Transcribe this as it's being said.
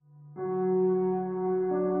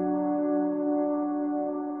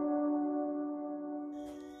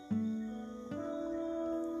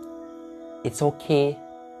It's okay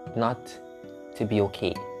not to be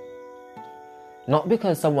okay. Not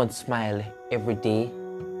because someone smiles every day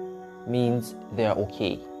means they're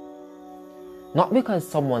okay. Not because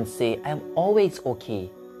someone say I'm always okay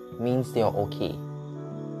means they're okay.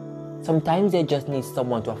 Sometimes they just need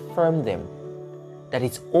someone to affirm them that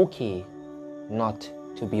it's okay not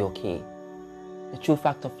to be okay. The true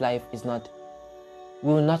fact of life is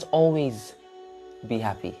we will not always be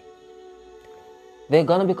happy. There are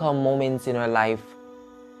gonna become moments in our life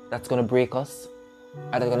that's gonna break us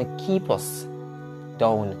and that's gonna keep us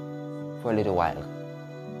down for a little while.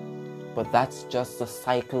 But that's just the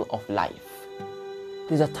cycle of life.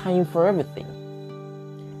 There's a time for everything.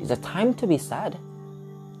 There's a time to be sad.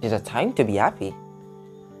 There's a time to be happy.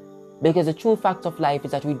 Because the true fact of life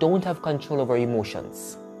is that we don't have control over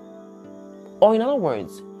emotions. Or in other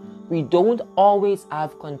words, we don't always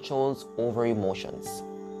have controls over emotions.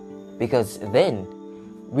 Because then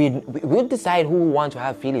we'll decide who we want to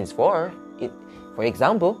have feelings for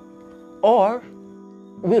example, or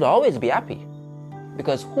we'll always be happy.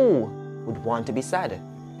 Because who would want to be sad?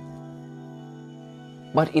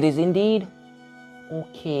 But it is indeed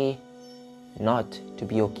okay not to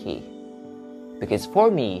be okay. Because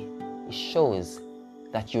for me, it shows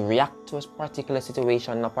that you react to a particular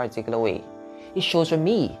situation in a particular way. It shows for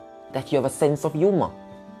me that you have a sense of humor.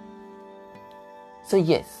 So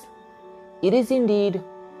yes, it is indeed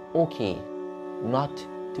okay not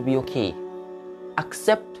to be okay.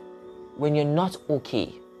 Accept when you're not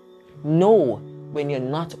okay. Know when you're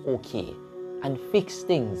not okay. And fix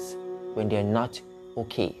things when they're not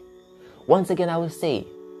okay. Once again, I will say,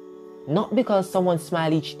 not because someone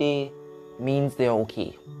smiles each day means they're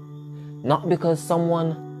okay. Not because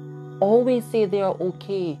someone always say they are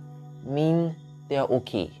okay mean they're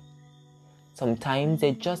okay. Sometimes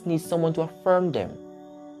they just need someone to affirm them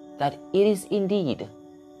that it is indeed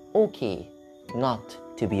okay not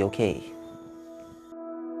to be okay.